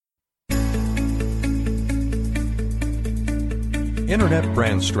Internet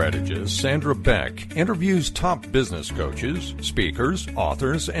brand strategist Sandra Beck interviews top business coaches, speakers,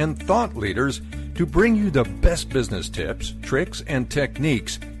 authors, and thought leaders to bring you the best business tips, tricks, and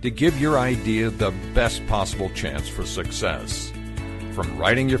techniques to give your idea the best possible chance for success. From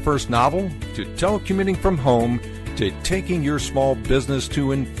writing your first novel, to telecommuting from home, to taking your small business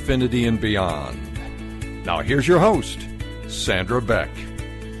to infinity and beyond. Now here's your host, Sandra Beck.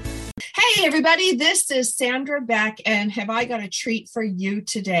 Hey everybody, this is Sandra Beck, and have I got a treat for you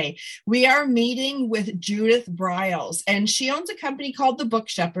today. We are meeting with Judith Briles, and she owns a company called The Book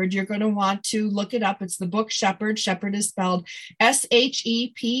Shepherd. You're going to want to look it up. It's The Book Shepherd. Shepherd is spelled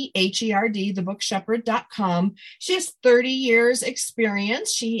Sheppherd, thebookshepherd.com. She has 30 years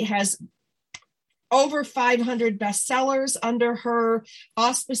experience. She has over 500 bestsellers under her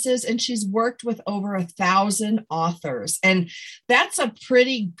auspices, and she's worked with over 1,000 authors. And that's a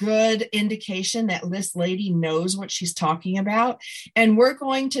pretty good indication that this lady knows what she's talking about. And we're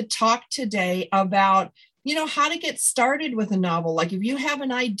going to talk today about how to get started with a novel. Like if you have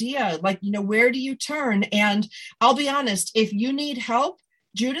an idea, where do you turn? And I'll be honest, if you need help,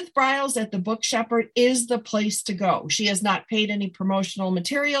 Judith Briles at The Book Shepherd is the place to go. She has not paid any promotional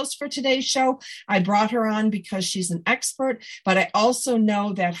materials for today's show. I brought her on because she's an expert, but I also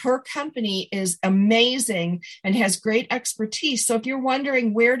know that her company is amazing and has great expertise. So if you're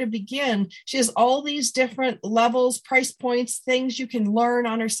wondering where to begin, she has all these different levels, price points, things you can learn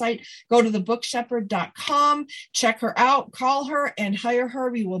on her site. Go to thebookshepherd.com, check her out, call her, and hire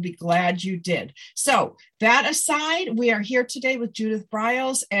her. You will be glad you did. So that aside, we are here today with Judith Briles.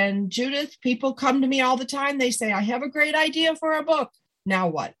 And Judith, people come to me all the time. They say, I have a great idea for a book. Now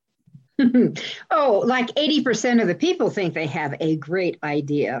what? Oh, like 80% of the people think they have a great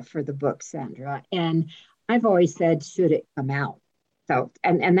idea for the book, Sandra. And I've always said, should it come out? So,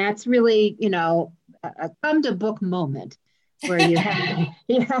 and that's really, a come to book moment where you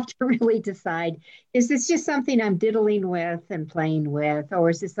have to really decide, is this just something I'm diddling with and playing with?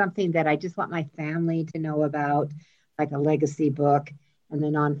 Or is this something that I just want my family to know about, like a legacy book and the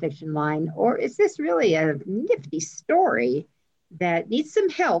nonfiction line? Or is this really a nifty story that needs some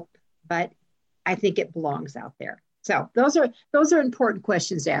help, but I think it belongs out there? So those are important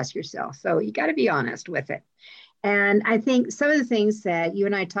questions to ask yourself. So you got to be honest with it. And I think some of the things that you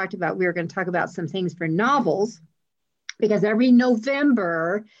and I talked about, we were going to talk about some things for novels, because every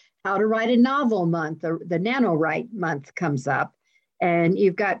November, How to Write a Novel Month, the NaNoWrite month comes up. And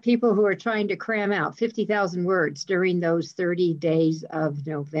you've got people who are trying to cram out 50,000 words during those 30 days of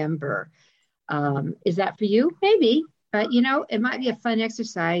November. Is that for you? Maybe. But, it might be a fun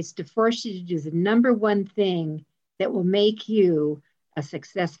exercise to force you to do the number one thing that will make you a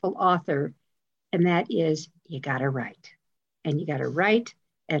successful author. And that is, you got to write. And you got to write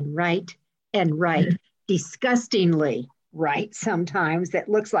and write and write. Disgustingly write sometimes that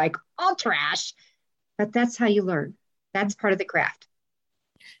looks like all trash. But that's how you learn. That's part of the craft.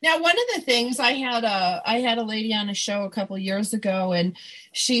 Now, one of the things I had a lady on a show a couple of years ago, and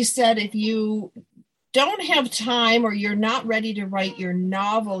she said, if you don't have time or you're not ready to write your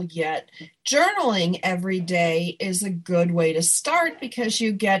novel yet, journaling every day is a good way to start, because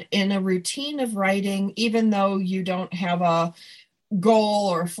you get in a routine of writing, even though you don't have a goal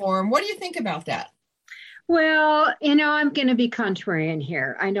or form. What do you think about that? Well, I'm going to be contrarian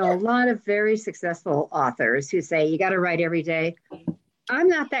here. I know a lot of very successful authors who say you got to write every day. I'm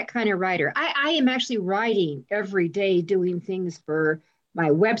not that kind of writer. I am actually writing every day, doing things for my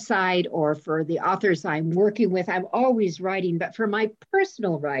website or for the authors I'm working with. I'm always writing, but for my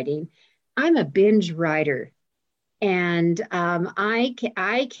personal writing, I'm a binge writer. And I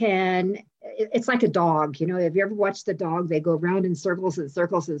can, it's like a dog. Have you ever watched the dog? They go around in circles and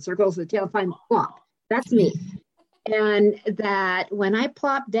circles and circles until they find plop. That's me. And that when I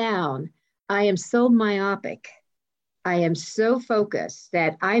plop down, I am so myopic. I am so focused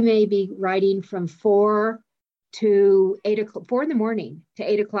that I may be writing from 4 to 8 o'clock, 4 in the morning to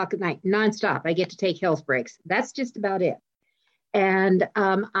 8 o'clock at night, nonstop. I get to take health breaks. That's just about it. And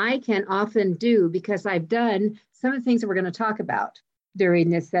I can often do, because I've done some of the things that we're going to talk about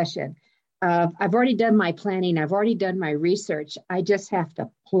during this session. I've already done my planning. I've already done my research. I just have to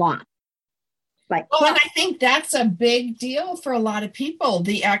plot. And I think that's a big deal for a lot of people,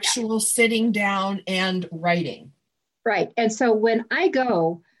 the actual sitting down and writing. Right. And so when I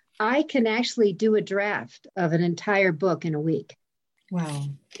go, I can actually do a draft of an entire book in a week. Wow.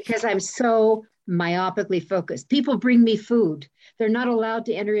 Because I'm so myopically focused. People bring me food. They're not allowed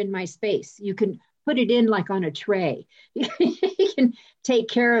to enter in my space. You can put it in like on a tray. You can take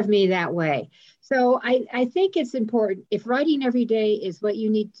care of me that way. So I think it's important. If writing every day is what you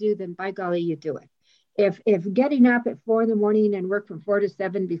need to do, then by golly, you do it. If getting up at 4 in the morning and work from 4 to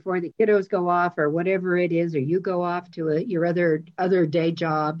 7 before the kiddos go off or whatever it is, or you go off to your other day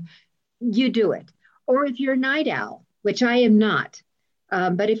job, you do it. Or if you're a night owl, which I am not,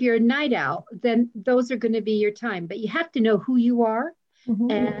 but if you're a night owl, then those are going to be your time. But you have to know who you are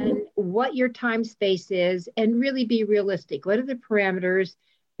and what your time space is, and really be realistic. What are the parameters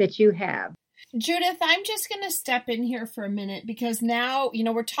that you have? Judith, I'm just going to step in here for a minute because now,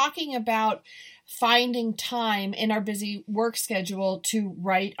 we're talking about finding time in our busy work schedule to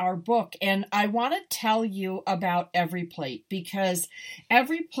write our book. And I want to tell you about EveryPlate, because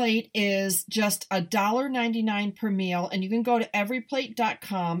EveryPlate is just $1.99 per meal. And you can go to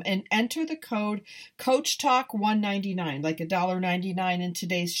everyplate.com and enter the code Coach Talk 199, like $1.99 in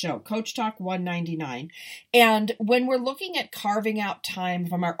today's show, Coach Talk 199. And when we're looking at carving out time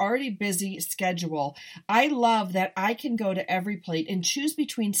from our already busy schedule, I love that I can go to EveryPlate and choose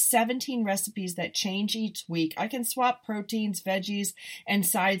between 17 recipes that change each week. I can swap proteins, veggies, and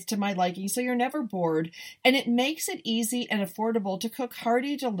sides to my liking, so you're never bored. And it makes it easy and affordable to cook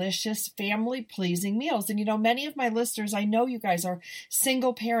hearty, delicious, family-pleasing meals. And many of my listeners, I know you guys are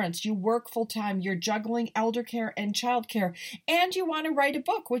single parents. You work full-time. You're juggling elder care and childcare, and you want to write a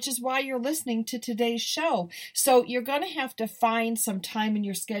book, which is why you're listening to today's show. So you're going to have to find some time in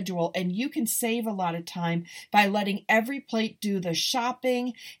your schedule, and you can save a lot of time by letting EveryPlate do the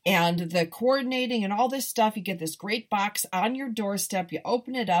shopping and the coordinating and all this stuff. You get this great box on your doorstep. You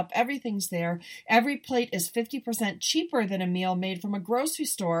open it up. Everything's there. EveryPlate is 50% cheaper than a meal made from a grocery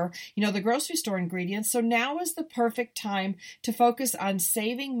store, the grocery store ingredients. So now is the perfect time to focus on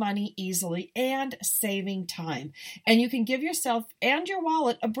saving money easily and saving time. And you can give yourself and your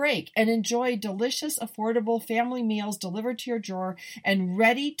wallet a break and enjoy delicious, affordable family meals delivered to your drawer and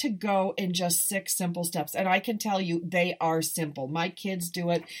ready to go in just 6 simple steps. And I can tell you, they are simple. My kids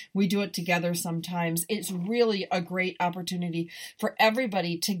do it. We do it together sometimes. It's really a great opportunity for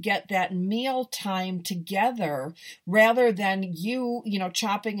everybody to get that meal time together rather than you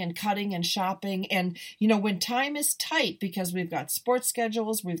chopping and cutting and shopping. And, when time is tight, because we've got sports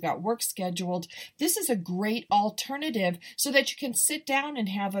schedules, we've got work scheduled, this is a great alternative so that you can sit down and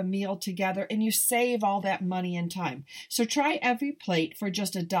have a meal together and you save all that money and time. So try EveryPlate for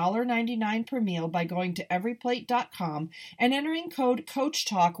just $1.99 per meal by going to everyplate.com and entering code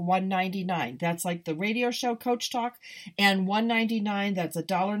CoachTalk199. That's like the radio show Coach Talk, and $1.99. That's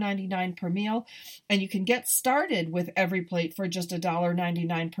 $1.99 per meal. And you can get started with EveryPlate for just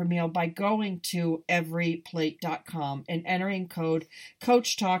 $1.99 per meal by going to everyplate.com and entering code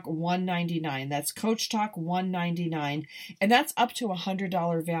Coach Talk 199. That's Coach Talk 199, and that's up to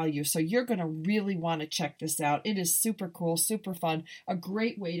 $100 value. So you're going to really want to check this out. It is super cool, super fun, a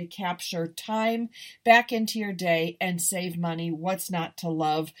great way to capture time back into your day and save money. What's not to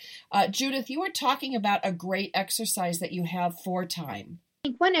love? Judith, you were talking about a great exercise that you have for time. I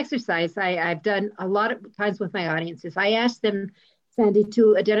think one exercise I've done a lot of times with my audiences, I ask them, Sandy,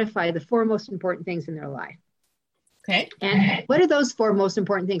 to identify the 4 most important things in their life. Okay. And what are those 4 most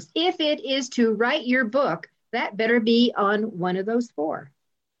important things? If it is to write your book, that better be on one of those 4.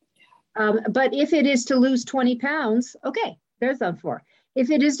 But if it is to lose 20 pounds, okay, there's on 4. If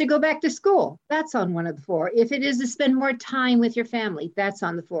it is to go back to school, that's on one of the 4. If it is to spend more time with your family, that's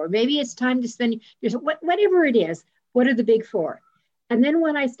on the 4. Maybe it's time to spend, whatever it is, what are the big 4? And then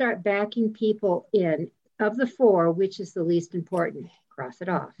when I start backing people in, of the 4, which is the least important, cross it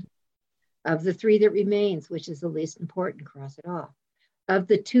off. Of the 3 that remains, which is the least important, cross it off. Of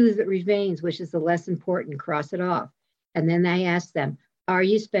the 2 that remains, which is the less important, cross it off. And then I ask them, are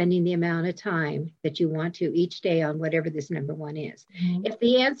you spending the amount of time that you want to each day on whatever this number 1 is? Mm-hmm. If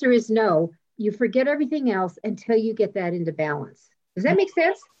the answer is no, you forget everything else until you get that into balance. Does that make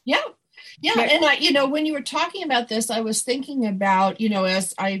sense? Yeah. Yeah. And when you were talking about this, I was thinking about,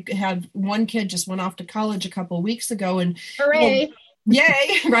 as I had one kid just went off to college a couple of weeks ago, and hooray.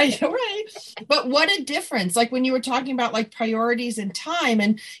 Yay, right, hooray. But what a difference. Like when you were talking about like priorities and time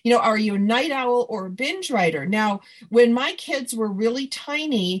and, are you a night owl or a binge writer? Now, when my kids were really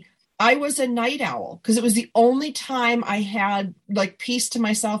tiny, I was a night owl because it was the only time I had like peace to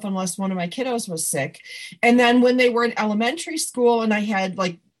myself unless one of my kiddos was sick. And then when they were in elementary school and I had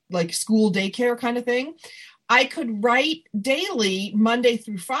like school daycare kind of thing, I could write daily, Monday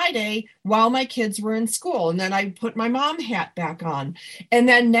through Friday, while my kids were in school. And then I put my mom hat back on. And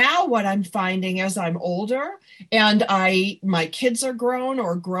then now what I'm finding as I'm older and my kids are grown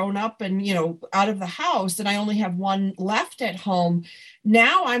or grown up and, out of the house, and I only have one left at home.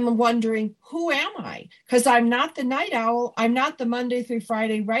 Now I'm wondering, who am I? Because I'm not the night owl. I'm not the Monday through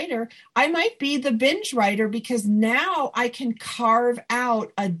Friday writer. I might be the binge writer because now I can carve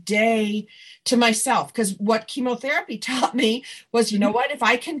out a day to myself. Because what chemotherapy taught me was, you know what, if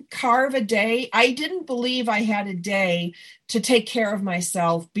I can carve a day, I didn't believe I had a day to take care of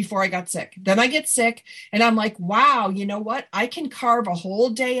myself before I got sick. Then I get sick and I'm like, wow, you know what? I can carve a whole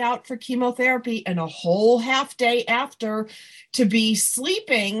day out for chemotherapy and a whole half day after to be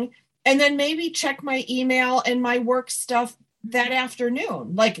sleeping, and then maybe check my email and my work stuff that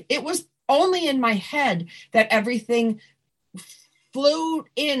afternoon. Like, it was only in my head that everything flew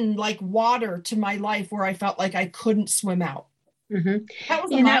in like water to my life where I felt like I couldn't swim out. Mm-hmm. That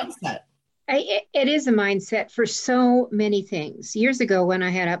was a mindset. It is a mindset for so many things. Years ago, when I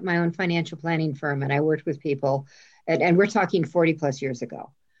had up my own financial planning firm and I worked with people, and we're talking 40 plus years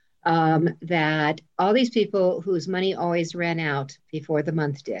ago, that all these people whose money always ran out before the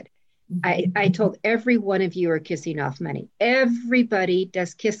month did. I told every one of you are kissing off money. Everybody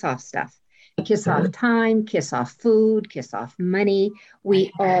does kiss off stuff. Kiss off time, kiss off food, kiss off money.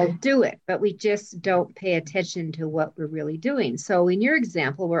 We all do it, but we just don't pay attention to what we're really doing. So in your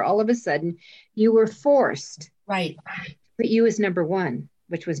example, where all of a sudden you were forced, right, to put you as number one,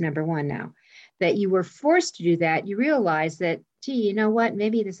 which was number one now, that you were forced to do that, you realize that, gee, you know what,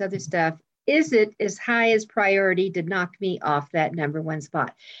 maybe this other stuff isn't as high as priority to knock me off that number one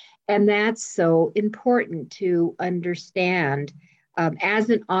spot. And that's so important to understand as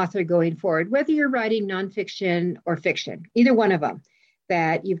an author going forward, whether you're writing nonfiction or fiction, either one of them,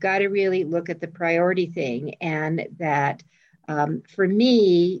 that you've got to really look at the priority thing. And that for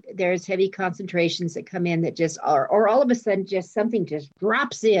me, there's heavy concentrations that come in that just are, or all of a sudden, just something just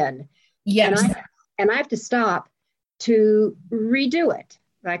drops in. Yes. And I have to stop to redo it.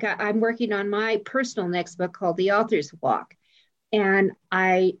 Like I'm working on my personal next book called The Author's Walk. And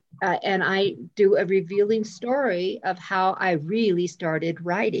I do a revealing story of how I really started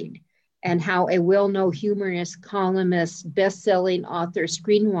writing and how a well-known humorist, columnist, best-selling author,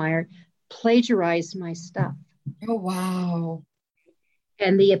 screenwriter plagiarized my stuff. Oh, wow.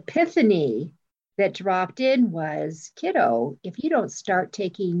 And the epiphany that dropped in was, kiddo, if you don't start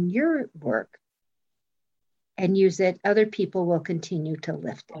taking your work and use it, other people will continue to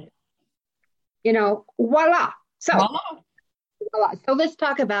lift it. You know, voila. So let's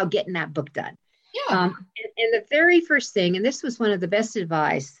talk about getting that book done. Yeah. And the very first thing, and this was one of the best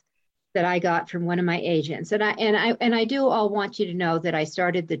advice that I got from one of my agents, and I do all want you to know that I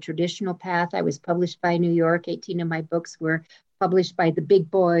started the traditional path. I was published by New York. 18 of my books were published by the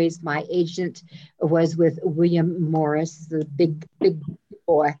big boys. My agent was with William Morris, the big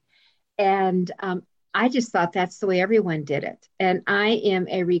boy, and I just thought that's the way everyone did it. And I am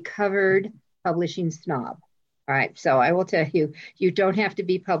a recovered publishing snob. All right. So I will tell you, you don't have to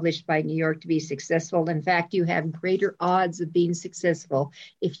be published by New York to be successful. In fact, you have greater odds of being successful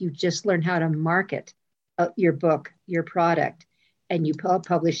if you just learn how to market your book, your product, and you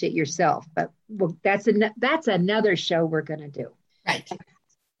publish it yourself. But that's another show we're going to do. Right.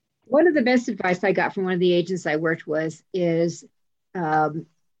 One of the best advice I got from one of the agents I worked with is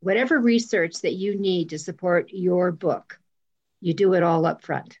whatever research that you need to support your book, you do it all up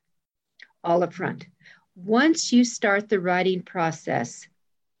front. All up front. Once you start the writing process,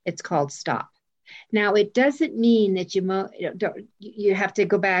 it's called stop. Now, it doesn't mean that you have to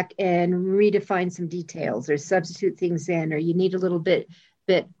go back and redefine some details or substitute things in, or you need a little bit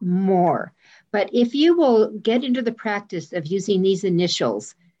more. But if you will get into the practice of using these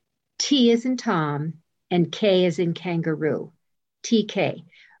initials, T as in Tom and K as in kangaroo, TK,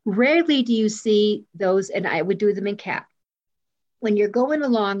 rarely do you see those, and I would do them in cap. When you're going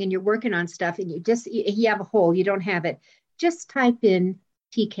along and you're working on stuff and you have a hole, you don't have it, just type in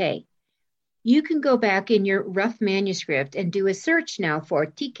TK. You can go back in your rough manuscript and do a search now for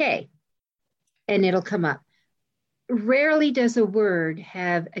TK, and it'll come up. Rarely does a word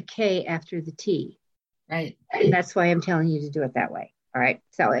have a K after the T. Right. And that's why I'm telling you to do it that way. All right.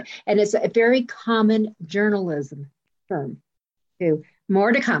 So, and it's a very common journalism term too.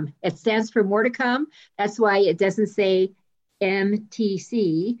 More to come. It stands for more to come. That's why it doesn't say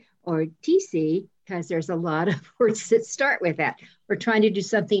MTC or TC, because there's a lot of words that start with that. We're trying to do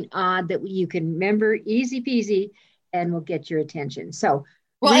something odd that you can remember, easy peasy, and will get your attention. So,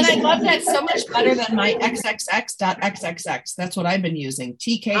 well, and I love that so much better than my XXX.XXX. That's what I've been using.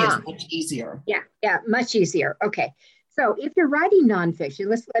 TK is much easier. Yeah, much easier. Okay. So if you're writing nonfiction,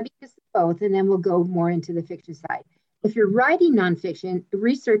 let me just both, and then we'll go more into the fiction side. If you're writing nonfiction,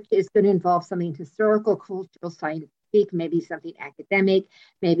 research is going to involve something historical, cultural, scientific, maybe something academic,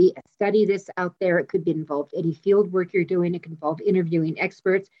 maybe a study that's out there. It could be involved any field work you're doing. It could involve interviewing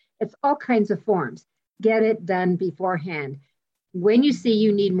experts. It's all kinds of forms. Get it done beforehand. When you see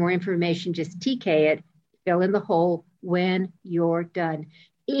you need more information, just TK it, fill in the hole when you're done.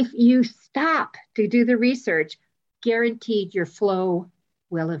 If you stop to do the research, guaranteed your flow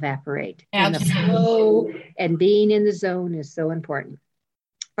will evaporate. Absolutely. And the flow and being in the zone is so important.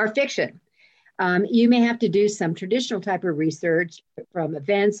 Or fiction. You may have to do some traditional type of research from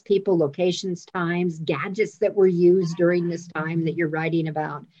events, people, locations, times, gadgets that were used during this time that you're writing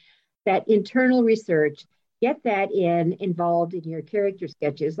about. That internal research, get that involved in your character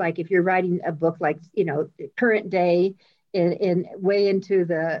sketches. Like if you're writing a book like, current day in way into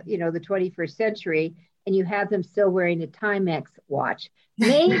the, the 21st century, and you have them still wearing a Timex watch,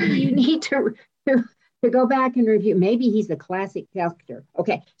 maybe you need to go back and review. Maybe he's a classic character.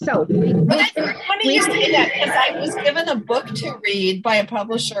 Okay, so funny you say that, because I was given a book to read by a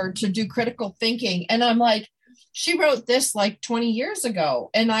publisher to do critical thinking, and I'm like, she wrote this like 20 years ago,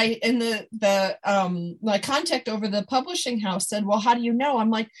 and my contact over the publishing house said, well, how do you know? I'm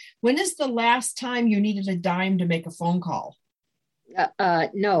like, when is the last time you needed a dime to make a phone call?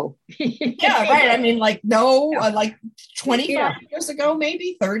 No. Yeah, right. I mean, like, no, like 25 years ago,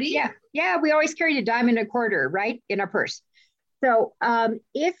 maybe 30. Yeah. We always carried a dime and a quarter, right, in our purse. So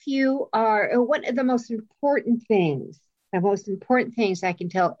if you are, one of the most important things I can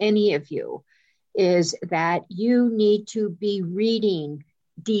tell any of you is that you need to be reading,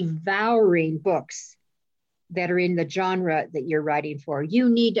 devouring books that are in the genre that you're writing for. You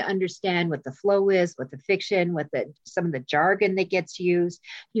need to understand what the flow is, what the fiction, some of the jargon that gets used.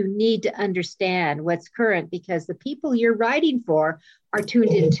 You need to understand what's current, because the people you're writing for are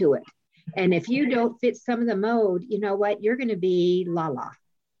tuned into it. And if you don't fit some of the mode, you know what? You're going to be la-la.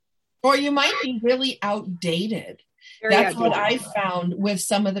 Or you might be really outdated. That's what I found with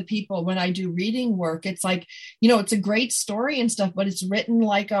some of the people when I do reading work. It's like, it's a great story and stuff, but it's written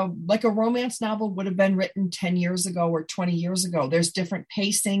like a romance novel would have been written 10 years ago or 20 years ago. There's different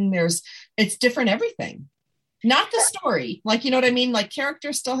pacing. It's different everything. Not the story. Like, you know what I mean? Like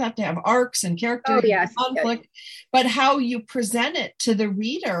characters still have to have arcs and character conflict, but how you present it to the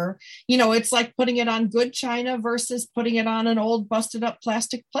reader, it's like putting it on good china versus putting it on an old busted up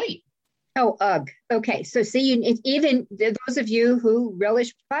plastic plate. Oh, ugh. Okay. So see, even those of you who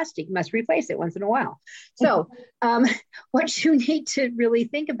relish plastic must replace it once in a while. So what you need to really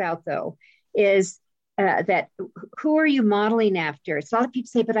think about, though, is that who are you modeling after? So a lot of people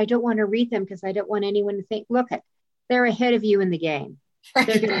say, but I don't want to read them because I don't want anyone to think, look, they're ahead of you in the game. Right.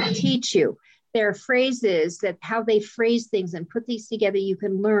 They're going to teach you. There are phrases that how they phrase things and put these together, you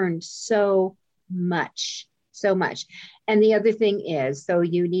can learn so much. And the other thing is, so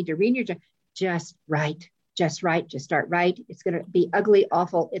you need to read your just write, just start right. It's going to be ugly,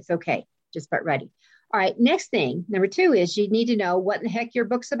 awful. It's okay. Just start writing. All right. Next thing, number 2 is you need to know what in the heck your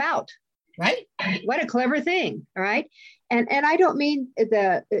book's about. Right. What a clever thing. All right. And I don't mean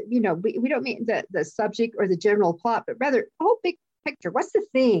we don't mean the subject or the general plot, but rather the whole big picture. What's the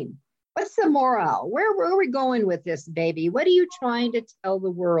theme? What's the moral? Where are we going with this, baby? What are you trying to tell the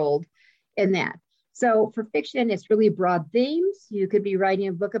world in that? So for fiction, it's really broad themes. You could be writing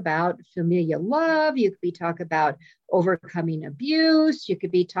a book about familial love. You could be talking about overcoming abuse. You could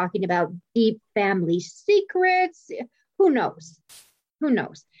be talking about deep family secrets. Who knows?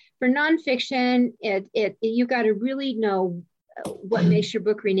 For nonfiction, you got to really know what makes your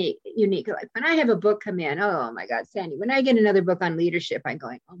book unique. Like when I have a book come in, oh my God, Sandy, when I get another book on leadership, I'm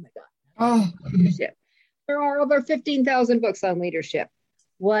going, oh my God, leadership. There are over 15,000 books on leadership.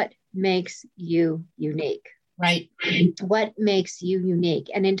 What makes you unique? Right. What makes you unique?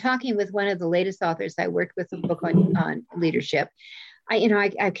 And in talking with one of the latest authors, I worked with a book on leadership.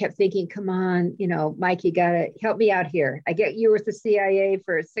 I kept thinking, come on, Mike, you got to help me out here. I get you with the CIA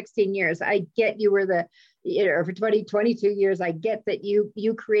for 16 years. I get you were for 22 years. I get that you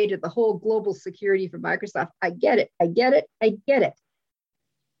created the whole global security for Microsoft. I get it.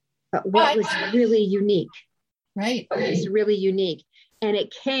 But what was really unique? Right. What was really unique? And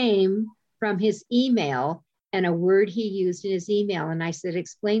it came from his email and a word he used in his email. And I said,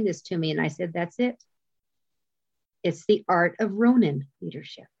 explain this to me. And I said, that's it. It's the art of Ronin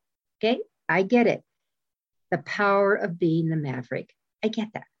leadership. Okay. I get it. The power of being the maverick. I get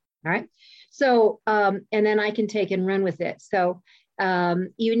that. All right. So, and then I can take and run with it. So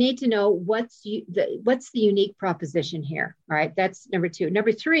you need to know what's the unique proposition here. All right. That's number 2.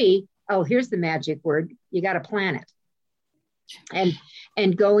 Number 3, here's the magic word. You got to plan it.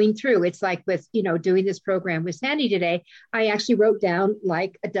 And going through, it's like with, doing this program with Sandy today, I actually wrote down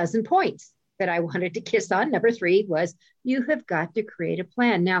like a dozen points that I wanted to kiss on. Number 3 was you have got to create a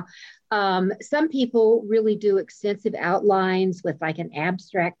plan. Now, some people really do extensive outlines with like an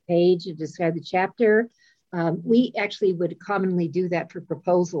abstract page to describe the chapter. We actually would commonly do that for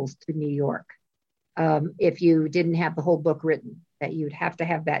proposals to New York. If you didn't have the whole book written, that you'd have to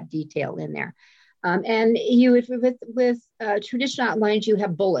have that detail in there. And you would, with traditional outlines, you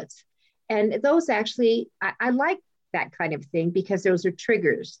have bullets. And those actually, I like that kind of thing because those are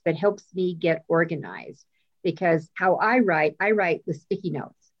triggers that helps me get organized. Because how I write with sticky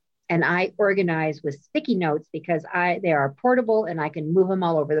notes. And I organize with sticky notes because they are portable and I can move them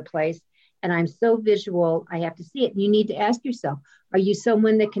all over the place. And I'm so visual, I have to see it. You need to ask yourself, are you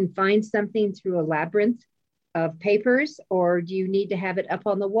someone that can find something through a labyrinth of papers, or do you need to have it up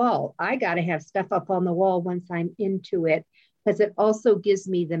on the wall? I got to have stuff up on the wall once I'm into it, because it also gives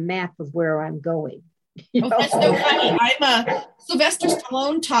me the map of where I'm going. Oh, that's so funny. Sylvester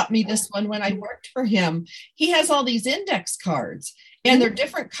Stallone taught me this one when I worked for him. He has all these index cards and they're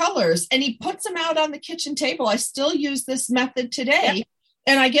different colors and he puts them out on the kitchen table. I still use this method today. Yep.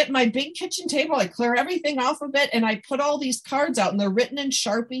 And I get my big kitchen table, I clear everything off of it, and I put all these cards out, and they're written in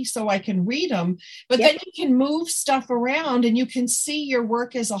Sharpie so I can read them. But then you can move stuff around, and you can see your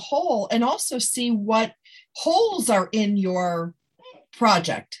work as a whole, and also see what holes are in your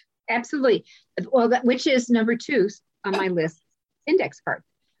project. Absolutely. Well, which is number 2 on my list, index cards.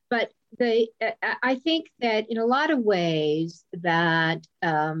 But I think that in a lot of ways that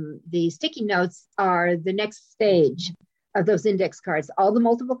the sticky notes are the next stage of those index cards, all the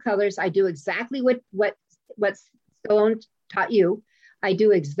multiple colors. I do exactly what Stallone taught you. I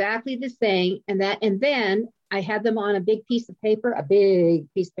do exactly the same, and then I have them on a big piece of paper,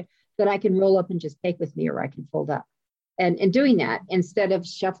 that I can roll up and just take with me, or I can fold up. And doing that instead of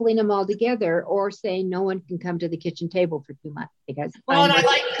shuffling them all together or saying no one can come to the kitchen table for 2 months because. Well, and I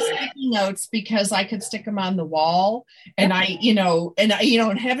like the sticky notes because I could stick them on the wall, and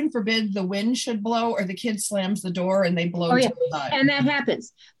and heaven forbid the wind should blow or the kid slams the door and they blow. And that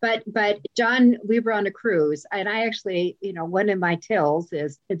happens. But John, we were on a cruise, and I actually, one of my tells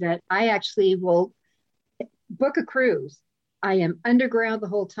is that I actually will book a cruise. I am underground the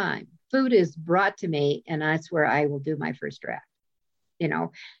whole time. Food is brought to me, and that's where I will do my first draft,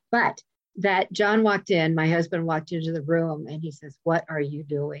 But that John walked in, my husband walked into the room, and he says, "What are you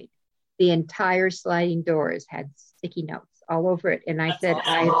doing?" The entire sliding doors had sticky notes all over it. And I said,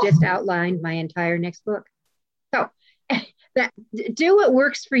 awesome. I have just outlined my entire next book. So do what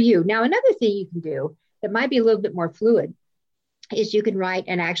works for you. Now, another thing you can do that might be a little bit more fluid is you can write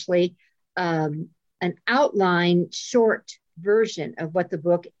an outline short version of what the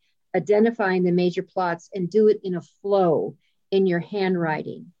book, identifying the major plots, and do it in a flow in your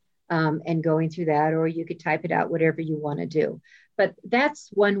handwriting and going through that, or you could type it out, whatever you want to do. But that's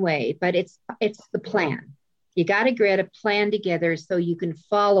one way, but it's the plan. You got to get a plan together so you can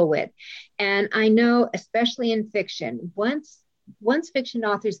follow it. And I know, especially in fiction, once fiction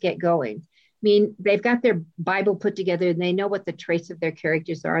authors get going, they've got their Bible put together and they know what the traits of their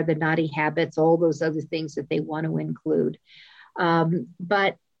characters are, the naughty habits, all those other things that they want to include.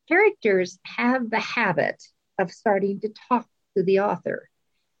 But characters have the habit of starting to talk to the author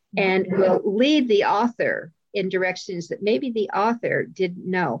and will lead the author in directions that maybe the author didn't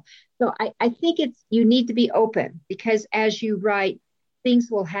know. So I think you need to be open, because as you write, things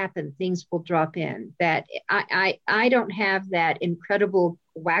will happen, things will drop in. That I don't have that incredible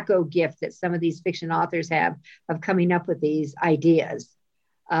wacko gift that some of these fiction authors have of coming up with these ideas,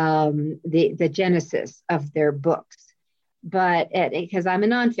 the genesis of their books. But because I'm a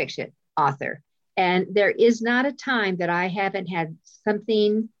nonfiction author, and there is not a time that I haven't had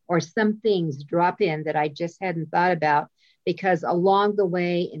something or some things drop in that I just hadn't thought about, because along the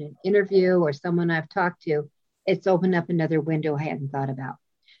way in an interview or someone I've talked to, it's opened up another window I hadn't thought about.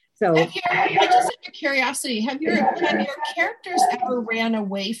 So just out of curiosity, have your characters ever ran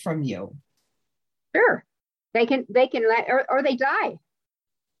away from you? Sure. They can or they die.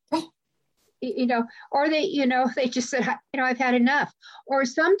 Or they just said, I've had enough. Or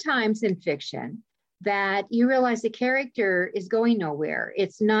sometimes in fiction that you realize the character is going nowhere.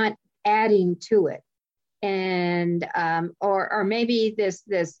 It's not adding to it. And, or maybe this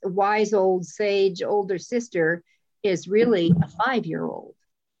wise old sage older sister is really a 5-year-old.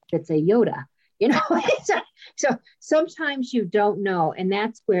 It's a Yoda, So sometimes you don't know. And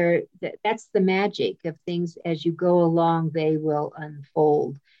that's where, that's the magic of things. As you go along, they will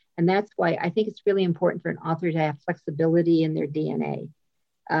unfold. And that's why I think it's really important for an author to have flexibility in their DNA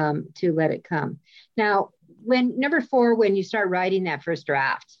to let it come. Now, number 4, when you start writing that first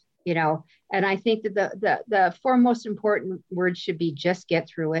draft, and I think that the 4 most important words should be just get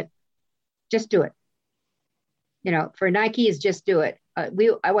through it. Just do it. For Nike is just do it. I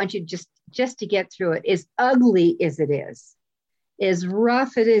want you just to get through it. As ugly as it is, as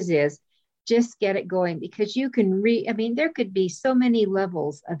rough as it is, just get it going, because you can there could be so many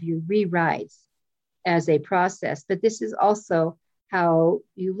levels of your rewrites as a process, but this is also how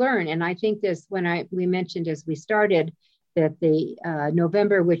you learn. And I think this, we mentioned as we started that the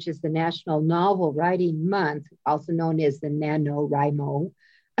November, which is the National Novel Writing Month, also known as the NaNoWriMo,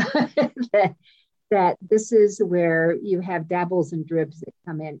 that this is where you have dabbles and dribs that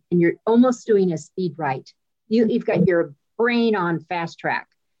come in, and you're almost doing a speed write. You've got your brain on fast track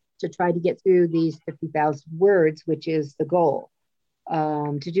to try to get through these 50,000 words, which is the goal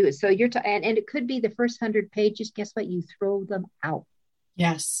to do it. So and it could be the first 100 pages. Guess what? You throw them out.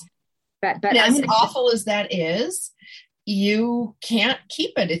 Yes. But as awful as that is, you can't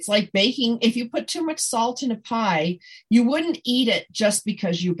keep it. It's like baking. If you put too much salt in a pie, you wouldn't eat it just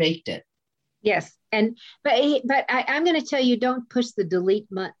because you baked it. Yes. But I'm going to tell you, don't push the delete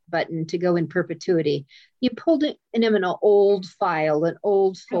button to go in perpetuity. You pulled it in an old file, an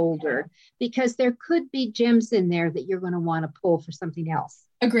old folder, because there could be gems in there that you're going to want to pull for something else.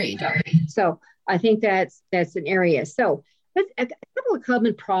 Agreed. So I think that's an area. So a couple of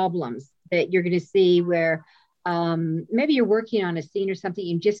common problems that you're going to see where maybe you're working on a scene or something,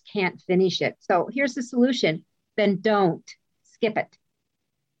 you just can't finish it. So here's the solution. Then don't skip it.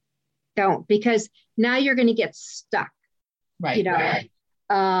 Don't, because now you're going to get stuck. Right. Right.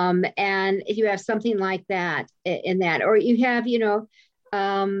 And if you have something like that in that, or you have,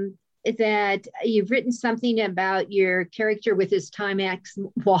 that you've written something about your character with his Timex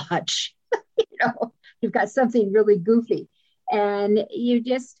watch, you've got something really goofy, and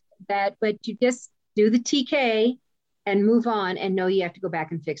but you just do the TK and move on, and know you have to go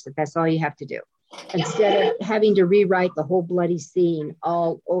back and fix it. That's all you have to do, instead of having to rewrite the whole bloody scene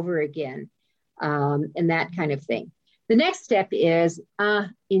all over again, and that kind of thing. The next step is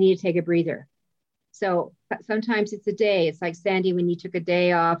you need to take a breather. So sometimes it's a day. It's like Sandy when you took a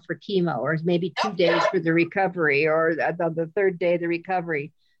day off for chemo, or maybe 2 days for the recovery, or the third day the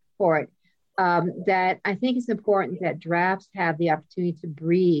recovery for it. That I think it's important that drafts have the opportunity to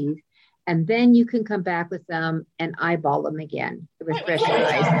breathe, and then you can come back with them and eyeball them again with fresh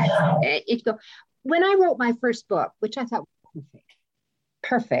eyes. When I wrote my first book, which I thought was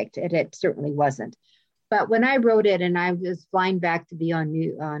perfect, and it certainly wasn't. But when I wrote it and I was flying back to be on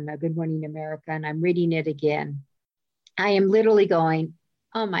Good Morning America, and I'm reading it again, I am literally going,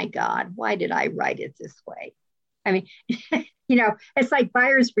 oh my God, why did I write it this way? I mean, it's like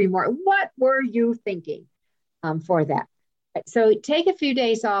buyer's remorse. What were you thinking for that? So take a few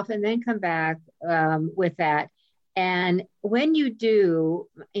days off and then come back with that. And when you do,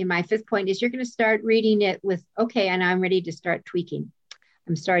 in my fifth point is you're going to start reading it with, okay, and I'm ready to start tweaking.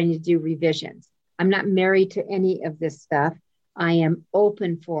 I'm starting to do revisions. I'm not married to any of this stuff. I am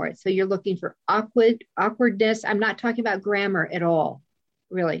open for it. So you're looking for awkwardness. I'm not talking about grammar at all.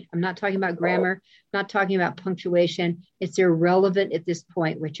 Really. I'm not talking about grammar, not talking about punctuation. It's irrelevant at this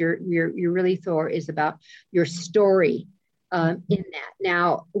point. What you're really for is about your story in that.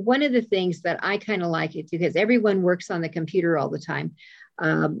 Now, one of the things that I kind of like it because everyone works on the computer all the time.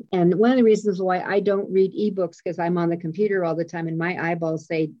 And one of the reasons why I don't read ebooks, because I'm on the computer all the time and my eyeballs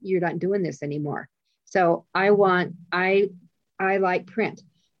say, you're not doing this anymore. So I like print.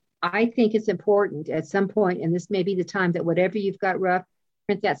 I think it's important at some point, and this may be the time that whatever you've got rough,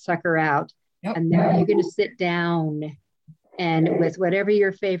 print that sucker out. Yep. And then you're going to sit down and with whatever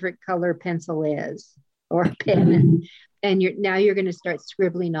your favorite color pencil is or pen, and you're going to start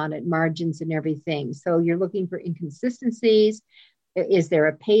scribbling on it, margins and everything. So you're looking for inconsistencies. Is there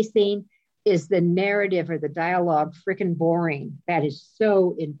a pacing? Is the narrative or the dialogue freaking boring? That is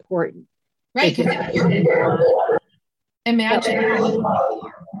so important. Right. Imagine.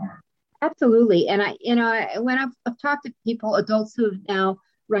 Absolutely. And when I've talked to people, adults who are now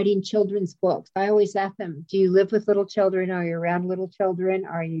writing children's books, I always ask them, do you live with little children? Are you around little children?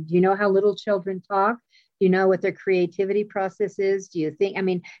 Do you know how little children talk? Do you know what their creativity process is? Do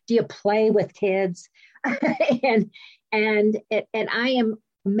you play with kids? and I am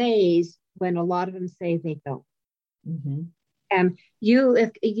amazed when a lot of them say they don't. Mm-hmm. And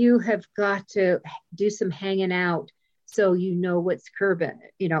you have got to do some hanging out so you know what's curbing,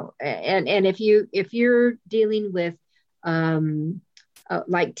 and if you're dealing with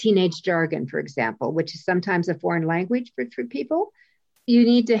like teenage jargon, for example, which is sometimes a foreign language for people, you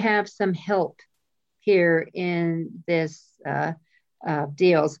need to have some help here in this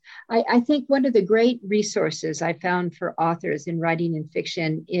deals. I think one of the great resources I found for authors in writing and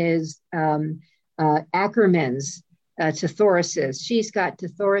fiction is Ackerman's thesauruses. She's got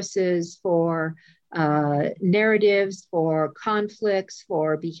thesauruses for narratives, for conflicts,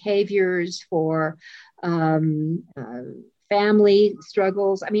 for behaviors, for family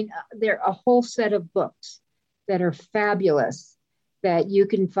struggles. I mean, there are a whole set of books that are fabulous that you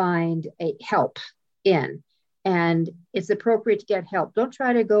can find a help in. And it's appropriate to get help. Don't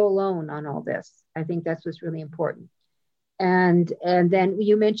try to go alone on all this. I think that's what's really important. And then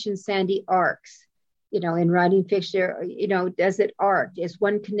you mentioned Sandy arcs. In writing fiction, does it arc? Is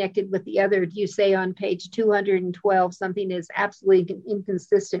one connected with the other? Do you say on page 212 something is absolutely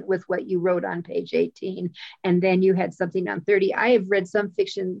inconsistent with what you wrote on page 18, and then you had something on 30? I have read some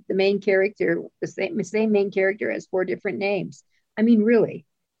fiction, the main character, the same main character has 4 different names. I mean, really.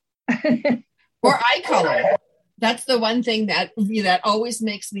 Or eye color. That's the one thing that always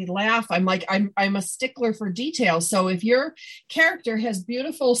makes me laugh. I'm like, I'm a stickler for detail. So if your character has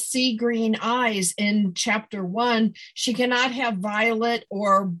beautiful sea green eyes in chapter 1, she cannot have violet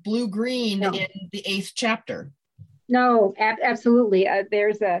or blue green in the 8th chapter. No, absolutely.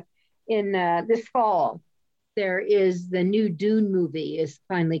 In this fall, there is the new Dune movie is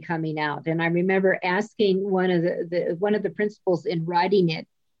finally coming out, and I remember asking one of the principals in writing it,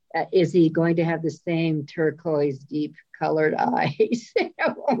 is he going to have the same turquoise deep colored eyes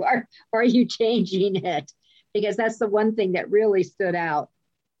or are you changing it? Because that's the one thing that really stood out,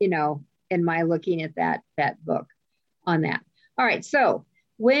 in my looking at that book on that. All right. So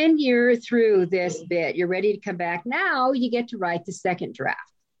when you're through this bit, you're ready to come back. Now you get to write the second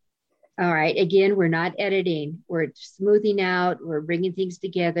draft. All right. Again, we're not editing. We're smoothing out. We're bringing things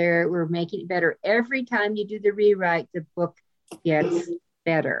together. We're making it better. Every time you do the rewrite, the book gets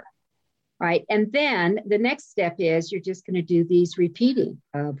better, right? And then the next step is you're just going to do these repeating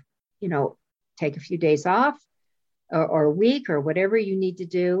of, take a few days off or a week or whatever you need to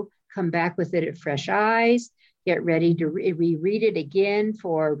do, come back with it at fresh eyes, get ready to reread it again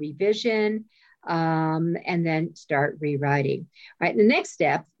for revision, and then start rewriting. All right, the next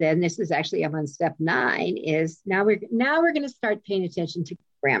step, then this is actually, I'm on step 9, is now we're going to start paying attention to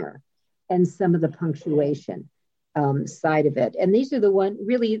grammar and some of the punctuation side of it. And these are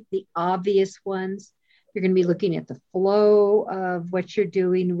really the obvious ones. You're going to be looking at the flow of what you're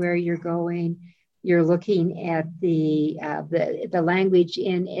doing, where you're going. You're looking at the language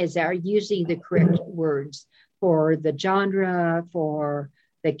are using the correct words for the genre, for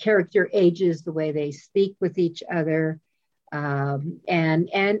the character ages, the way they speak with each other. And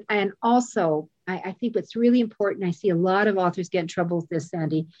also, I think what's really important, I see a lot of authors get in trouble with this,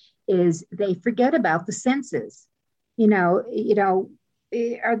 Sandy, is they forget about the senses. Are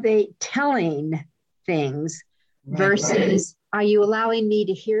they telling things versus are you allowing me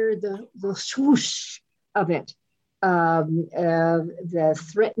to hear the swoosh of it, the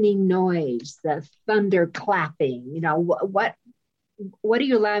threatening noise, the thunder clapping? What are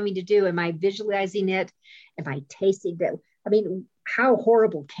you allowing me to do? Am I visualizing it? Am I tasting it? I mean, how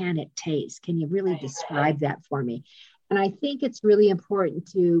horrible can it taste? Can you really describe that for me? And I think it's really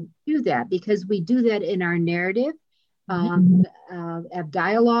important to do that because we do that in our narrative of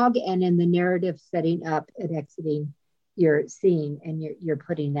dialogue and in the narrative setting up and exiting your scene, and you're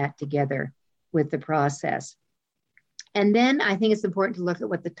putting that together with the process. And then I think it's important to look at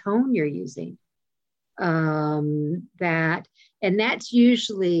what the tone you're using. That's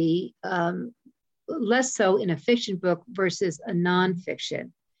usually less so in a fiction book versus a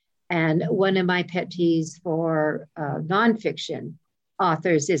nonfiction. And one of my pet peeves for nonfiction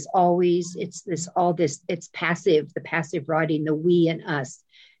authors is always it's passive, the passive writing, the we and us.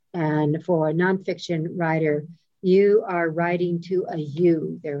 And for a nonfiction writer, you are writing to a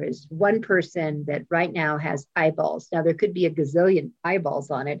you. There is one person that right now has eyeballs. Now there could be a gazillion eyeballs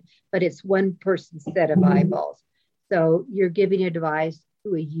on it, but it's one person's set of eyeballs. So you're giving advice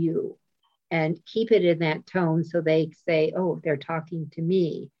to a you, and keep it in that tone so they say, oh, they're talking to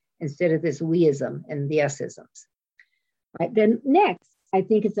me, instead of this weism and the us-isms. Right. Then next, I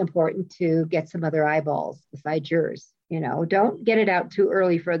think it's important to get some other eyeballs besides yours. Don't get it out too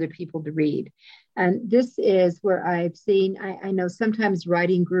early for other people to read. And this is where I've seen, I know sometimes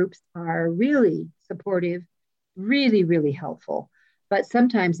writing groups are really supportive, really, really helpful, but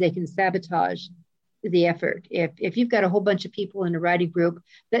sometimes they can sabotage the effort. If you've got a whole bunch of people in a writing group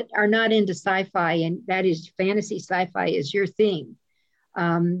that are not into sci-fi, and that is fantasy sci-fi is your thing,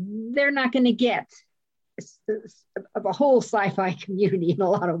 they're not going to get of a whole sci-fi community in a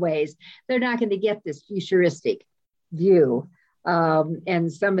lot of ways. They're not going to get this futuristic view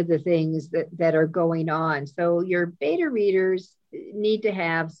and some of the things that are going on. So your beta readers need to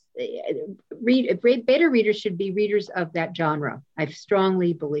have beta readers should be readers of that genre. I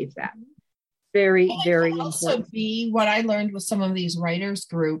strongly believe that. Very, Well, it very can also important. be what I learned with some of these writers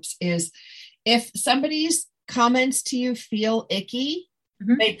groups is if somebody's comments to you feel icky,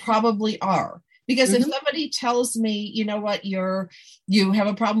 Mhm, they probably are. Because if mhm. somebody tells me, you know what, you have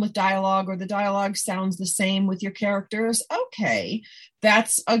a problem with dialogue or the dialogue sounds the same with your characters, okay,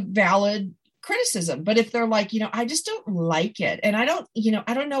 that's a valid criticism. But if they're like, I just don't like it and I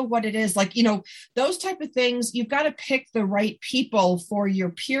don't know what it is, like, those type of things, you've got to pick the right people for your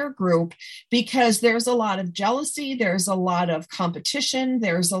peer group because there's a lot of jealousy, there's a lot of competition,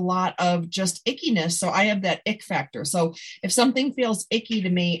 there's a lot of just ickiness. So I have that ick factor. So if something feels icky to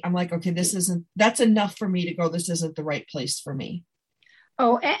me, I'm like, okay, that's enough for me to go, this isn't the right place for me.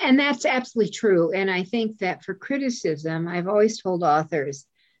 Oh, and that's absolutely true. And I think that for criticism, I've always told authors,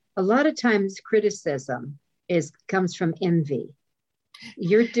 a lot of times criticism is comes from envy.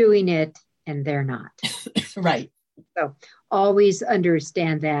 You're doing it and they're not. Right. So always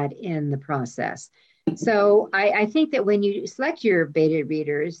understand that in the process. So I think that when you select your beta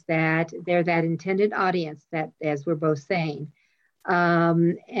readers, that they're that intended audience that, as we're both saying,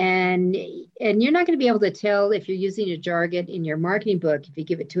 and you're not going to be able to tell if you're using a jargon in your marketing book if you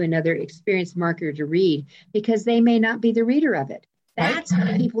give it to another experienced marketer to read because they may not be the reader of it. Right. That's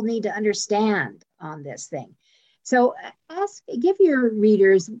what people need to understand on this thing. So give your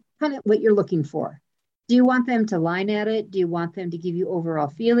readers kind of what you're looking for. Do you want them to line at it? Do you want them to give you overall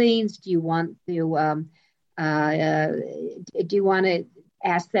feelings? Do you want to do you want to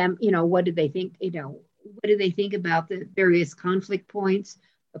ask them, what do they think, what do they think about the various conflict points,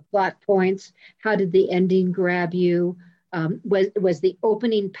 the plot points? How did the ending grab you? Was the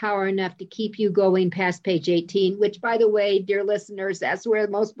opening power enough to keep you going past page 18, which, by the way, dear listeners, that's where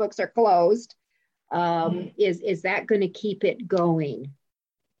most books are closed. Is that going to keep it going?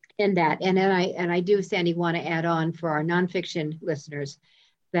 In that, and I do, Sandy, want to add on for our nonfiction listeners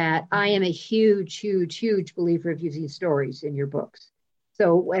that I am a huge, huge, huge believer of using stories in your books.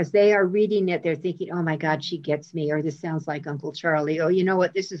 So as they are reading it, they're thinking, oh my God, she gets me, or this sounds like Uncle Charlie. Oh, you know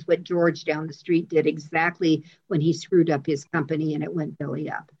what? This is what George down the street did exactly when he screwed up his company and it went belly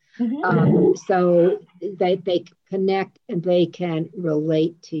up. So they connect and they can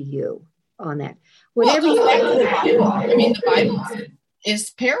relate to you on that. Whatever well, you back to the Bible. I mean, the Bible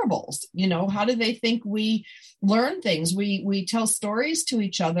is parables. How do they think we learn things? We tell stories to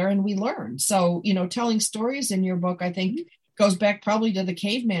each other and we learn. So, telling stories in your book, I think, goes back probably to the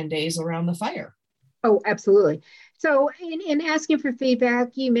caveman days around the fire. Oh, absolutely. So in asking for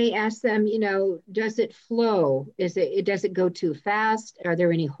feedback, you may ask them, does it flow? Does it go too fast? Are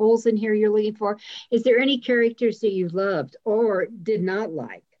there any holes in here you're looking for? Is there any characters that you loved or did not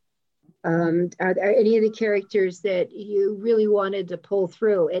like? Are there any of the characters that you really wanted to pull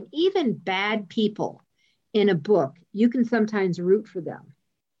through? And even bad people in a book, you can sometimes root for them.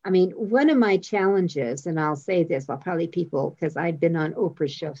 I mean, one of my challenges, and I'll say this, I'll probably people, because I've been on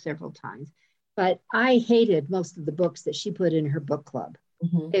Oprah's show several times, but I hated most of the books that she put in her book club.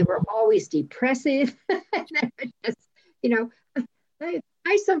 Mm-hmm. They were always depressive. Just, you know,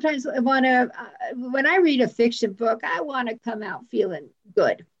 I sometimes want to, when I read a fiction book, I want to come out feeling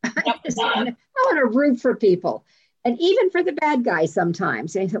good. I want to root for people. And even for the bad guys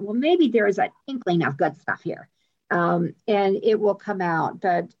sometimes. They say, well, maybe there is an inkling of good stuff here. And it will come out.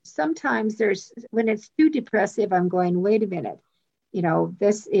 But sometimes when it's too depressive, I'm going, wait a minute,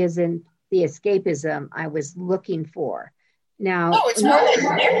 this isn't the escapism I was looking for. Now, oh, it's more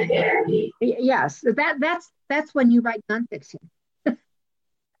yes, that's when you write nonfiction.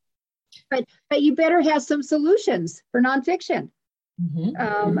 But you better have some solutions for nonfiction.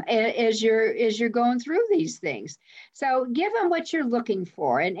 As you're going through these things. So give them what you're looking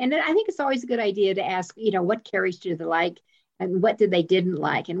for. And I think it's always a good idea to ask, what characters do they like and what did they didn't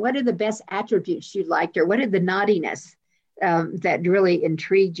like? And what are the best attributes you liked or what are the naughtiness that really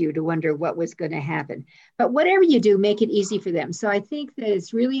intrigued you to wonder what was going to happen? But whatever you do, make it easy for them. So I think that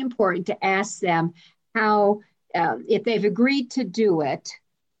it's really important to ask them how, if they've agreed to do it,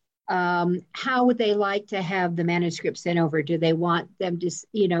 how would they like to have the manuscript sent over? Do they want them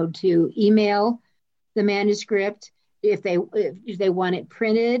to email the manuscript? If they want it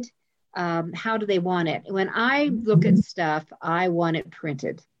printed, how do they want it? When I look at stuff, I want it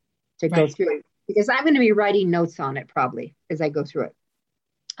printed to go through it because I'm going to be writing notes on it probably as I go through it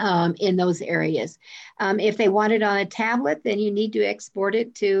in those areas. If they want it on a tablet, then you need to export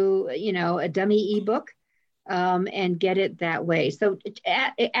it to, a dummy ebook. And get it that way. So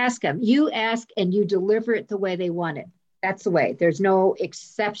ask them. You ask and you deliver it the way they want it. That's the way. There's no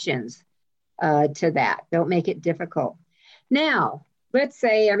exceptions to that. Don't make it difficult. Now, let's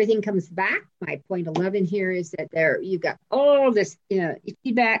say everything comes back. My point 11 here is that you've got all this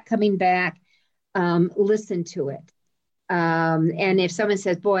feedback coming back. listen to it. And if someone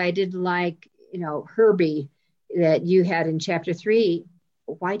says, boy, I didn't like, Herbie that you had in chapter 3,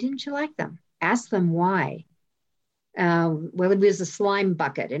 why didn't you like them? Ask them why. Well, it was a slime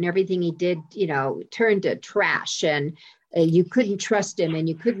bucket and everything he did, turned to trash, and you couldn't trust him and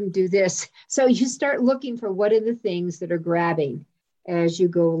you couldn't do this. So you start looking for what are the things that are grabbing as you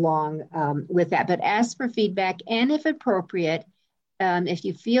go along with that. But ask for feedback, and if appropriate, if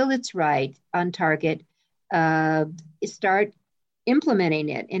you feel it's right on target, start implementing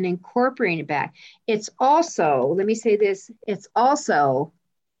it and incorporating it back. It's also, let me say this, it's also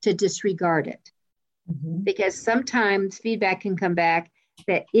to disregard it. Because sometimes feedback can come back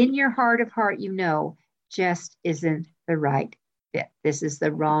that in your heart of heart, just isn't the right fit. This is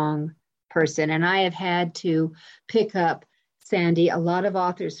the wrong person. And I have had to pick up, Sandy, a lot of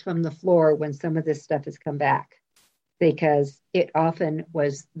authors from the floor when some of this stuff has come back, because it often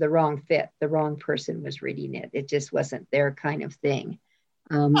was the wrong fit. The wrong person was reading it. It just wasn't their kind of thing.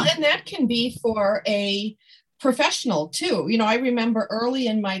 Well, and that can be for a professional too. I remember early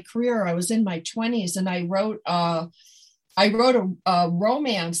in my career, I was in my 20s, and I wrote a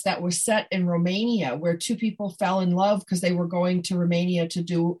romance that was set in Romania, where two people fell in love because they were going to Romania to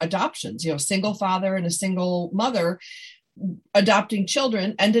do adoptions. Single father and a single mother adopting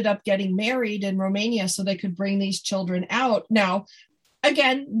children, ended up getting married in Romania so they could bring these children out. Now,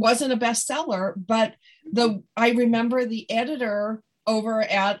 again, wasn't a bestseller, but I remember the editor over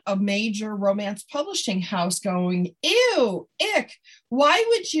at a major romance publishing house going, ew, ick, why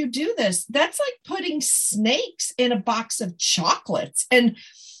would you do this? That's like putting snakes in a box of chocolates. And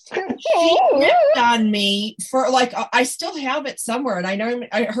she ripped on me for I still have it somewhere. And I know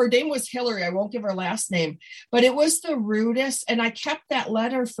her name was Hillary. I won't give her last name, but it was the rudest. And I kept that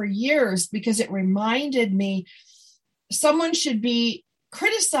letter for years because it reminded me someone should be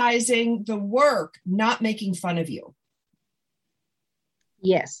criticizing the work, not making fun of you.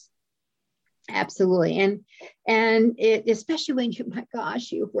 Yes, absolutely. And it, especially when my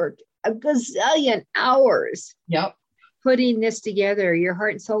gosh, you've worked a gazillion hours. Yep. Putting this together, your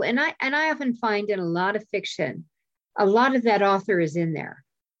heart and soul. And I often find in a lot of fiction, a lot of that author is in there.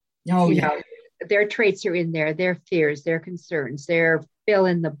 Oh, yeah. Their traits are in there, their fears, their concerns, their fill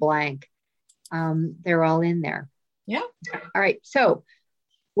in the blank. They're all in there. Yeah. All right. So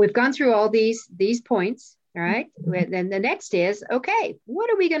we've gone through all these points. All right. Mm-hmm. Then the next is, okay,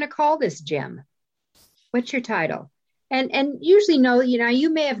 what are we going to call this gem? What's your title? And usually you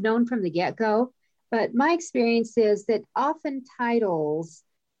may have known from the get-go, but my experience is that often titles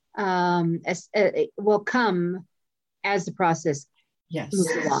will come as the process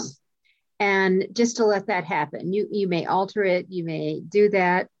moves along. And just to let that happen, you may alter it, you may do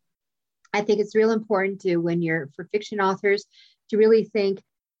that. I think it's real important for fiction authors, to really think,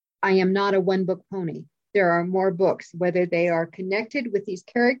 I am not a one-book pony. There are more books, whether they are connected with these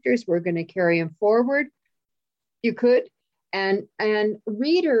characters, we're going to carry them forward. You could. And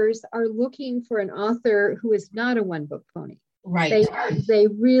readers are looking for an author who is not a one-book pony. Right. They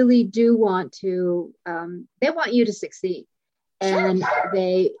really do want to, they want you to succeed. And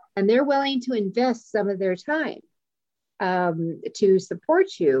they're willing to invest some of their time to support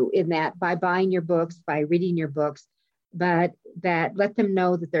you in that, by buying your books, by reading your books, but that let them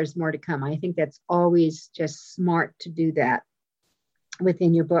know that there's more to come. I think that's always just smart to do that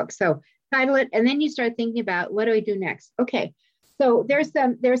within your book. So title it, and then you start thinking about, what do I do next? Okay. So there's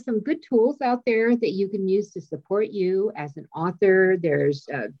some good tools out there that you can use to support you as an author. There's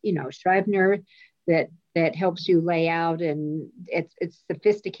Scrivener that helps you lay out, and it's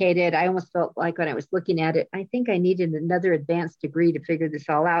sophisticated. I almost felt like when I was looking at it, I think I needed another advanced degree to figure this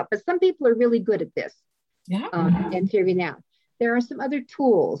all out. But some people are really good at this. Yeah. And figuring out. There are some other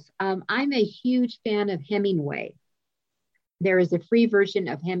tools. I'm a huge fan of Hemingway. There is a free version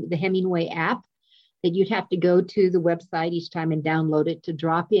of the Hemingway app that you'd have to go to the website each time and download it to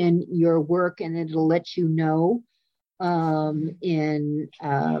drop in your work, and it'll let you know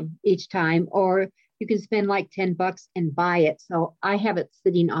each time, or you can spend like $10 and buy it. So I have it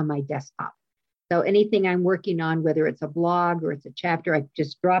sitting on my desktop. So anything I'm working on, whether it's a blog or it's a chapter, I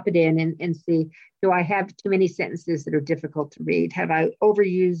just drop it in and see, do I have too many sentences that are difficult to read? Have I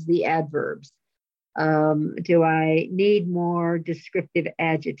overused the adverbs? Do I need more descriptive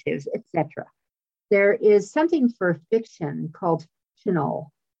adjectives, etc.? There is something for fiction called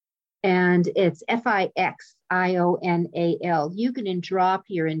Fictional, and it's Fixional. You can drop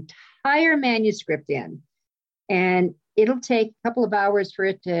your entire manuscript in, and it'll take a couple of hours for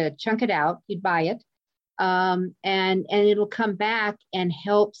it to chunk it out. You'd buy it, and it'll come back and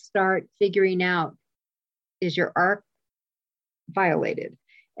help start figuring out, is your arc violated?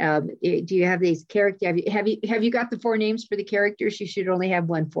 Do you have these characters? Have you got the 4 names for the characters? You should only have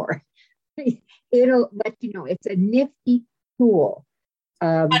one for. It'll let you know. It's a nifty tool.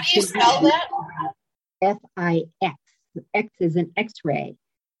 How do you spell that? FIX. X is an X-ray.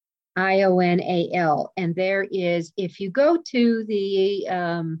 IONAL. And there is, if you go to the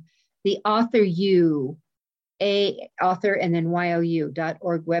author and then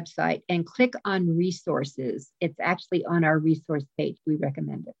YOU.org website and click on resources, it's actually on our resource page. We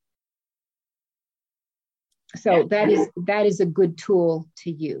recommend it. So that is a good tool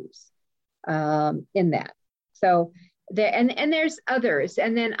to use in that. So and there's others.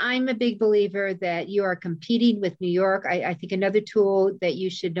 And then I'm a big believer that you are competing with New York. I think another tool that you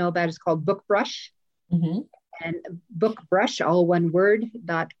should know about is called BookBrush. Mm-hmm. And BookBrush, all one word,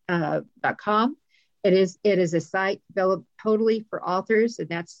 .com. It is a site developed totally for authors, and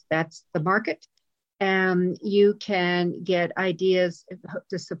that's the market. You can get ideas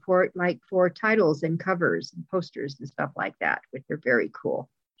to support, like for titles and covers and posters and stuff like that, which are very cool.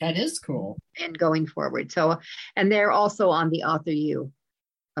 That is cool. And going forward. So, and they're also on the AuthorU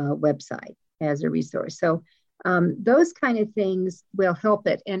website as a resource. So those kind of things will help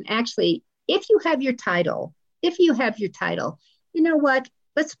it. And actually, if you have your title, you know what?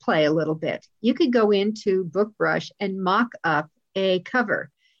 Let's play a little bit. You could go into BookBrush and mock up a cover.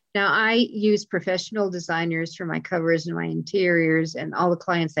 Now, I use professional designers for my covers and my interiors, and all the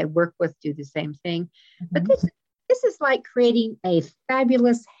clients I work with do the same thing. Mm-hmm. But this is like creating a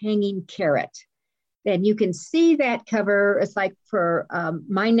fabulous hanging carrot. Then you can see that cover. It's like for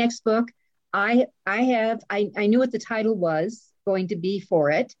my next book, I knew what the title was going to be for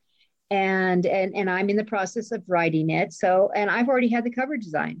it. And I'm in the process of writing it. So, and I've already had the cover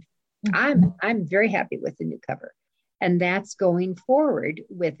designed. Mm-hmm. I'm very happy with the new cover, and that's going forward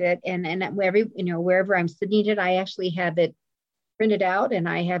with it. And wherever I'm sitting it, I actually have it printed out and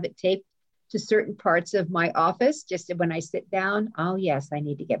I have it taped to certain parts of my office. Just when I sit down, oh yes, I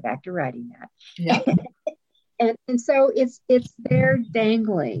need to get back to writing that. Yeah. and so it's there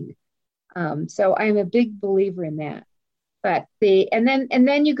dangling. So I'm a big believer in that. But and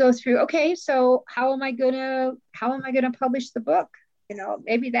then you go through, okay, so how am I gonna publish the book?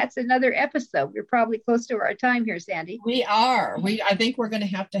 Maybe that's another episode. We're probably close to our time here, Sandy. We are. I think we're going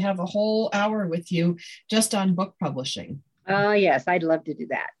to have a whole hour with you just on book publishing. Oh yes, I'd love to do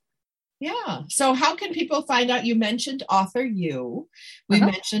that. Yeah. So how can people find out? You mentioned AuthorU. We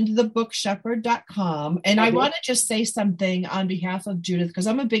mentioned thebookshepherd.com. And I want to just say something on behalf of Judith, because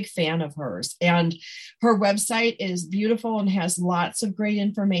I'm a big fan of hers. And her website is beautiful and has lots of great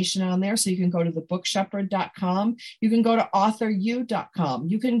information on there. So you can go to thebookshepherd.com. You can go to AuthorU.com.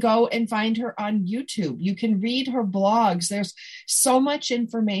 You can go and find her on YouTube. You can read her blogs. There's so much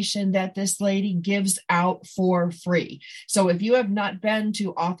information that this lady gives out for free. So if you have not been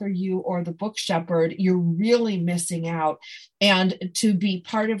to AuthorU or the Book Shepherd, you're really missing out. And to be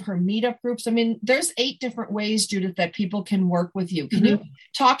part of her meetup groups, I mean, there's 8 different ways, Judith, that people can work with you. Can you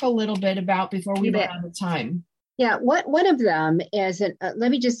talk a little bit about before we run out of time? Yeah, one of them is,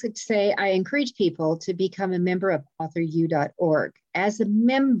 let me just say, I encourage people to become a member of AuthorU.org. As a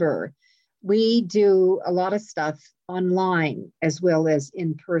member, we do a lot of stuff online as well as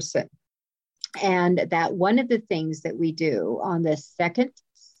in person. And that one of the things that we do on the second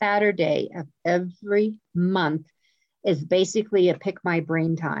Saturday of every month is basically a pick my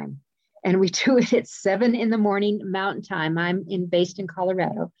brain time. And we do it at 7 a.m. Mountain Time. I'm based in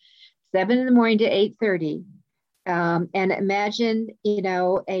Colorado, 7 a.m. to 8:30. And imagine,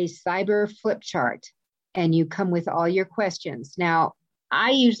 a cyber flip chart, and you come with all your questions. Now, I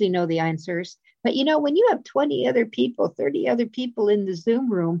usually know the answers, but when you have 20 other people, 30 other people in the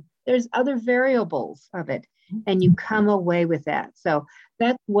Zoom room, there's other variables of it, and you come away with that. So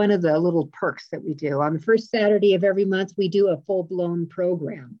that's one of the little perks that we do. On the first Saturday of every month, we do a full-blown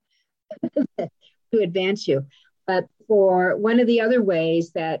program to advance you. But for one of the other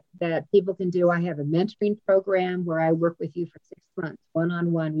ways that people can do, I have a mentoring program where I work with you for 6 months,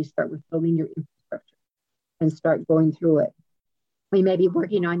 one-on-one. We start with building your infrastructure and start going through it. We may be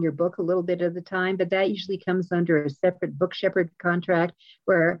working on your book a little bit at a time, but that usually comes under a separate Book Shepherd contract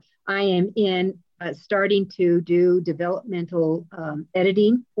where I am starting to do developmental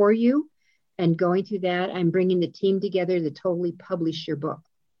editing for you and going through that. I'm bringing the team together to totally publish your book,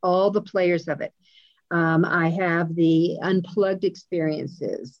 all the players of it. I have the unplugged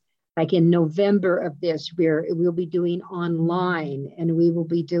experiences. Like in November of this, we'll be doing online, and we will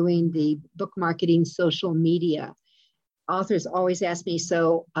be doing the book marketing social media. Authors always ask me,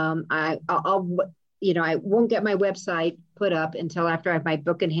 so I won't get my website put up until after I have my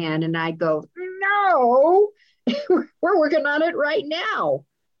book in hand. And I go, no, we're working on it right now.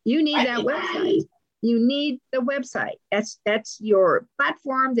 You need that website. You need the website. That's your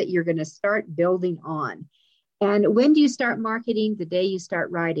platform that you're going to start building on. And when do you start marketing? The day you start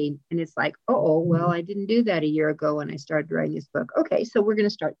writing. And it's like, oh, well, I didn't do that a year ago when I started writing this book. Okay, so we're going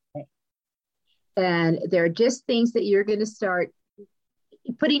to start today. And there are just things that you're going to start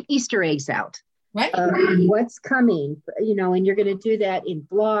putting Easter eggs out. Right. What's coming, and you're going to do that in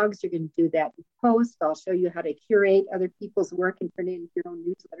blogs. You're going to do that in posts. I'll show you how to curate other people's work and turn it into your own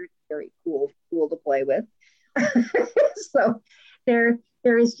newsletter. It's very cool to play with. So there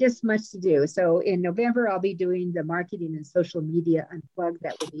is just much to do. So in November, I'll be doing the Marketing and Social Media Unplugged.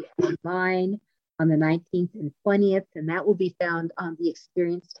 That will be online on the 19th and 20th. And that will be found on the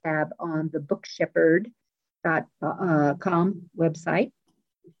Experience tab on the bookshepherd.com website.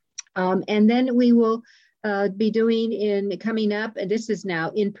 And then we will be doing coming up, and this is now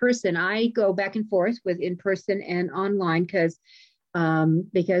in person. I go back and forth with in person and online because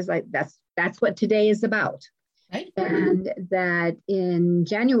that's what today is about. Right. And that in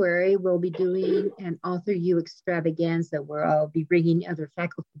January, we'll be doing an Author You extravaganza where I'll be bringing other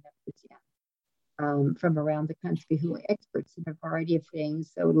faculty members in from around the country who are experts in a variety of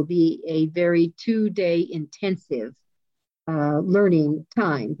things. So it'll be a very 2-day intensive learning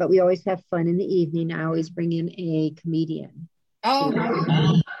time, but we always have fun in the evening. I always bring in a comedian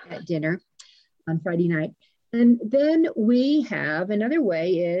at dinner on Friday night. And then we have another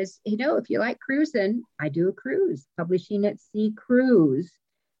way is, if you like cruising, I do a cruise, Publishing at Sea cruise,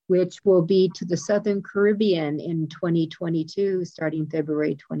 which will be to the Southern Caribbean in 2022, starting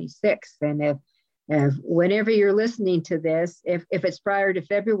February 26th. And if whenever you're listening to this, if it's prior to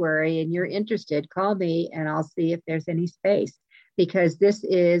February and you're interested, call me and I'll see if there's any space, because this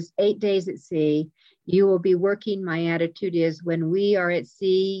is 8 days at sea. You will be working. My attitude is when we are at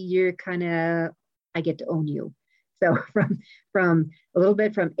sea, I get to own you. So from a little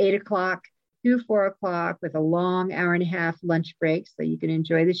bit from 8 o'clock to 4 o'clock with a long 1.5-hour lunch break so you can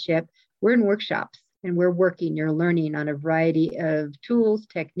enjoy the ship. We're in workshops and we're working. You're learning on a variety of tools,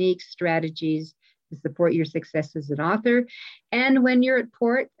 techniques, strategies to support your success as an author. And when you're at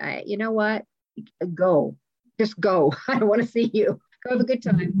port, you know what? Go. Just go. I don't want to see you. Go have a good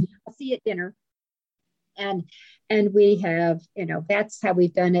time. I'll see you at dinner. And we have, that's how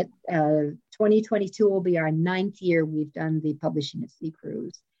we've done it. 2022 will be our 9th year we've done the Publishing at Sea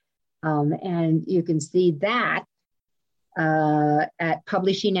cruise. And you can see that at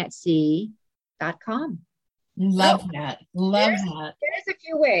publishingatsea.com. Love that. There's a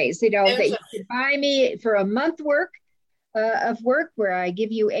few ways, that you can buy me for a month of work where I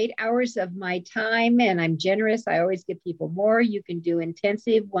give you 8 hours of my time, and I'm generous. I always give people more. You can do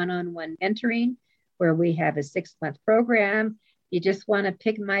intensive one-on-one mentoring where we have a 6-month program. You just want to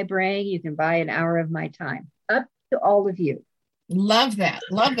pick my brain, you can buy an hour of my time. Up to all of you. Love that.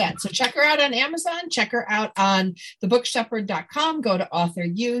 So check her out on Amazon. Check her out on thebookshepherd.com. Go to Author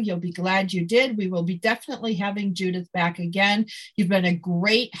You. You'll be glad you did. We will be definitely having Judith back again. You've been a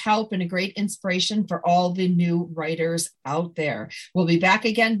great help and a great inspiration for all the new writers out there. We'll be back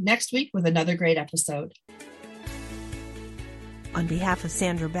again next week with another great episode. On behalf of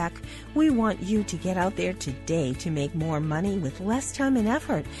Sandra Beck, we want you to get out there today to make more money with less time and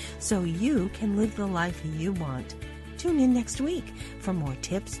effort so you can live the life you want. Tune in next week for more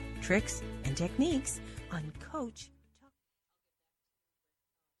tips, tricks, and techniques on Coach